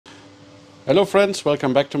Hello friends,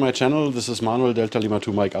 welcome back to my channel. This is Manuel Delta Lima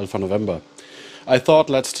 2 Mike Alpha November. I thought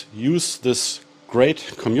let's use this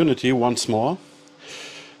great community once more.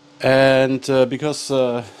 And because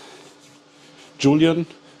Julian,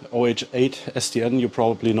 OH8 SDN, you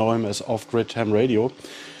probably know him as Off-Grid Ham Radio,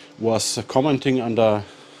 was commenting under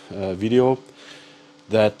a video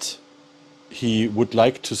that he would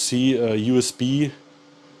like to see a USB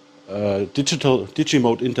digital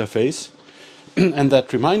Digimode interface. And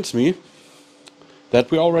that reminds me that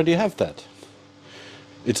we already have that.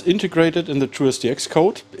 It's integrated in the uSDX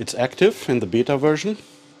code. It's active in the beta version.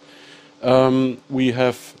 We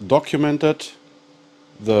have documented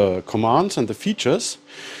the commands and the features,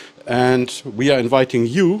 and we are inviting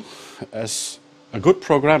you as a good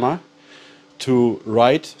programmer to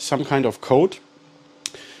write some kind of code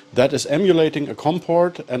that is emulating a COM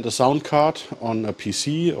port and a sound card on a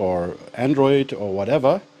PC or Android or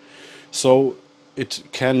whatever. So it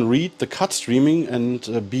can read the cut streaming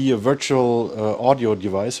and be a virtual audio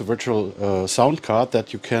device, a virtual sound card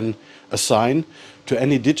that you can assign to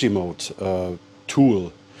any Digimode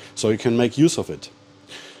tool, so you can make use of it.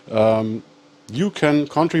 You can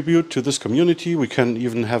contribute to this community. We can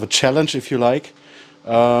even have a challenge if you like.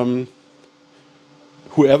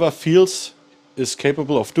 Whoever feels is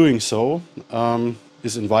capable of doing so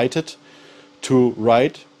is invited to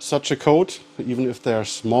write such a code. Even if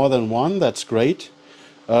there's more than one, that's great,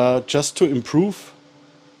 just to improve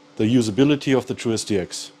the usability of the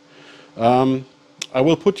uSDX. I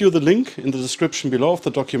will put you the link in the description below of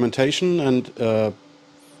the documentation, and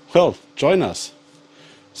well, join us.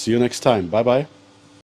 See you next time. Bye bye.